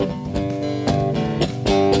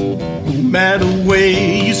No matter where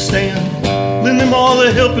you stand, lend them all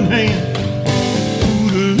a helping hand.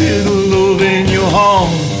 Put a little love in your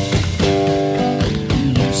heart.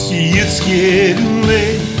 You see it's getting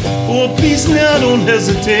late. Oh, please now don't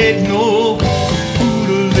hesitate, no. Put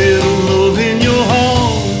a little love in your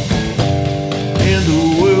heart, and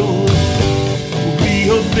the world will be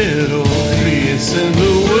a better place. And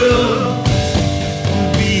the world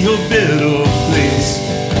will be a better place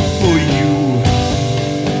for you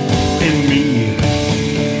and me.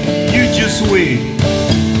 You just wait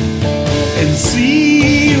and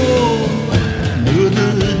see. Oh,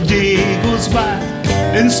 another day goes by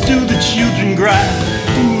and still the children cry.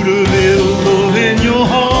 Put a little love in your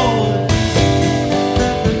heart.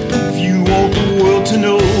 If you want the world to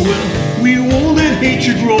know, well, we won't let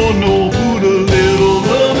hatred grow. No, put a little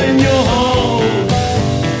love in your heart,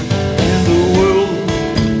 and the world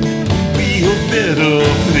will be a better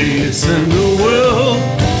place. And the world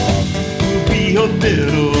will be a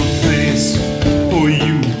better place for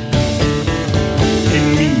you and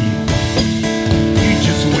me. You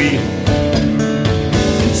just wait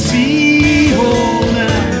and see. Oh,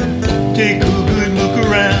 now take a good look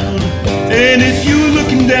around, and if you're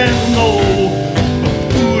looking down, oh,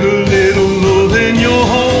 put a little love in your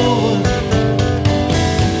heart.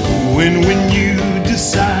 When you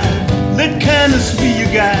decide, let kindness be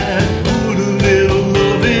your guide. Put a little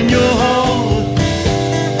love in your heart,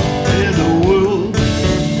 and the world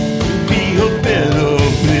will be a better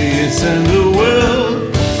place. And the world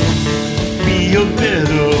will be a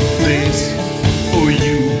better place for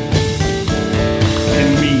you and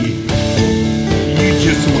me. You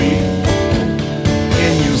just wait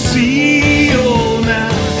and you'll see. Oh,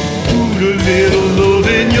 now put a little love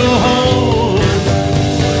in your heart.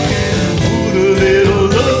 Put a little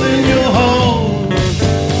love in your heart.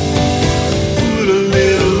 Put a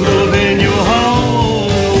little love in your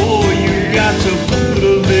heart. Oh, you got to put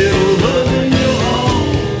a little love in your heart.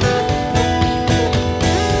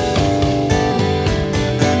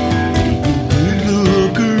 Take a good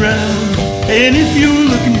look around, and if you're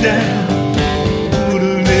looking down, put a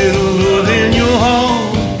little love in your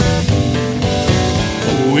heart.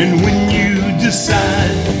 Oh, and when you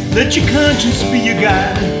decide, let your conscience be your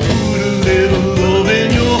guide. Put a little